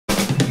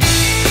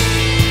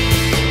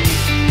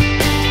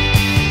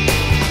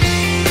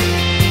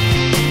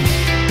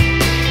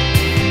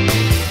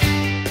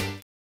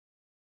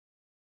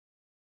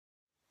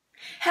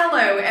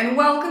and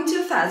welcome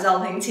to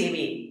Fazolting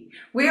TV.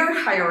 We are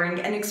hiring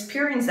an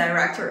experienced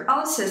director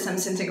of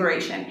systems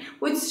integration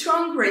with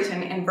strong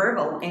written and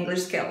verbal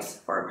English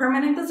skills for a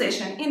permanent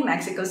position in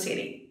Mexico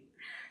City.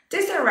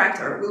 This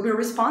director will be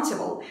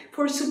responsible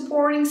for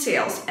supporting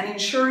sales and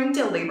ensuring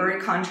delivery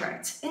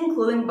contracts,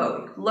 including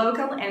both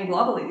local and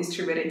globally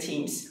distributed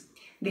teams.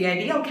 The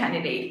ideal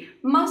candidate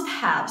must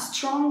have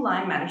strong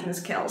line management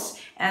skills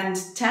and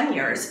 10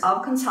 years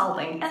of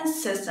consulting and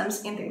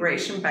systems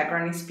integration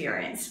background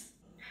experience.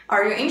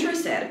 Are you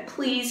interested?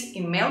 Please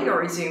email your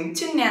resume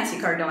to Nancy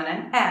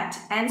Cardona at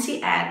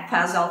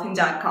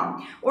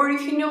nancy@fazolting.com, or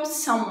if you know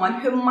someone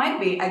who might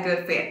be a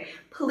good fit,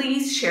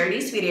 please share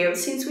this video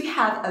since we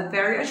have a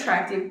very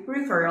attractive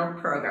referral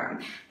program.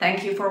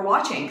 Thank you for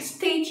watching,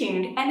 stay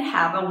tuned, and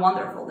have a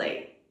wonderful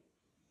day.